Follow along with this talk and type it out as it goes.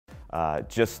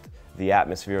just the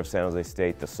atmosphere of San Jose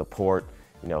State, the support,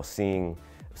 seeing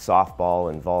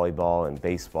softball and volleyball and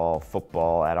baseball,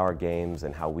 football at our games,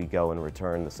 and how we go and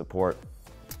return the support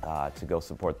to go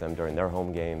support them during their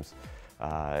home games.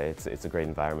 It's a great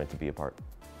environment to be a part.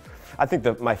 I think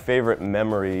that my favorite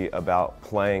memory about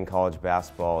playing college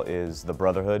basketball is the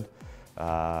brotherhood,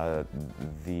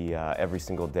 every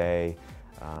single day,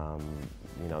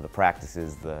 the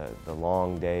practices, the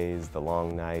long days, the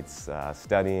long nights,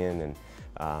 studying,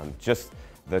 and just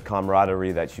the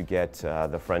camaraderie that you get,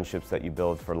 the friendships that you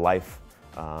build for life.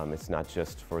 It's not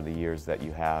just for the years that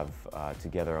you have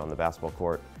together on the basketball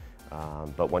court,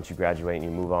 but once you graduate and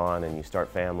you move on and you start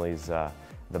families,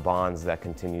 the bonds that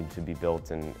continue to be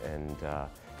built, and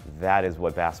that is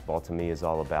what basketball to me is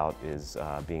all about, is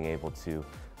being able to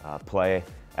play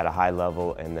at a high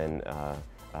level and then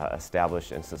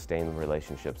establish and sustain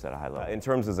relationships at a high level. In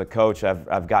terms as a coach,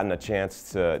 I've gotten a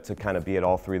chance to kind of be at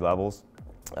all three levels.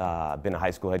 I've been a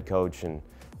high school head coach and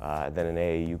then an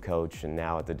AAU coach, and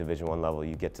now at the Division I level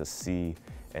you get to see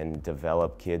and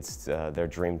develop kids, their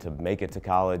dream to make it to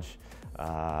college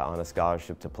on a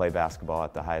scholarship to play basketball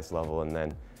at the highest level and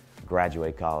then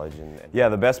graduate college. And yeah,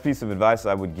 the best piece of advice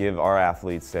I would give our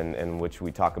athletes, and which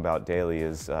we talk about daily,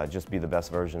 is just be the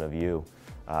best version of you.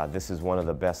 This is one of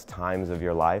the best times of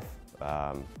your life,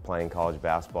 playing college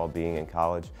basketball, being in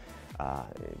college,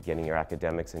 getting your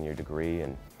academics and your degree,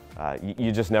 and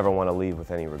you just never want to leave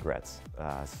with any regrets.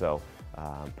 So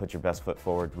put your best foot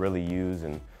forward, really use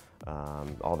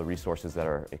all the resources that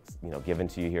are given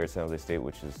to you here at San Jose State,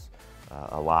 which is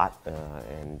a lot,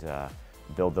 and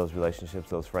build those relationships,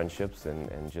 those friendships,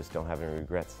 and just don't have any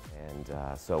regrets.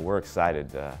 And so we're excited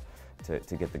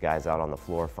to get the guys out on the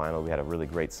floor finally. We had a really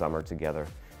great summer together,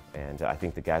 and I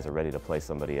think the guys are ready to play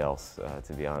somebody else,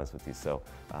 to be honest with you. So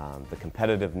the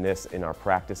competitiveness in our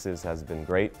practices has been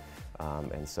great,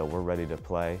 and so we're ready to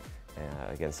play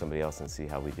against somebody else and see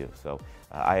how we do. So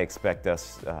I expect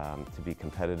us to be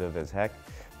competitive as heck.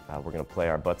 We're going to play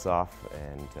our butts off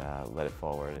and let it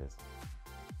fall where it is.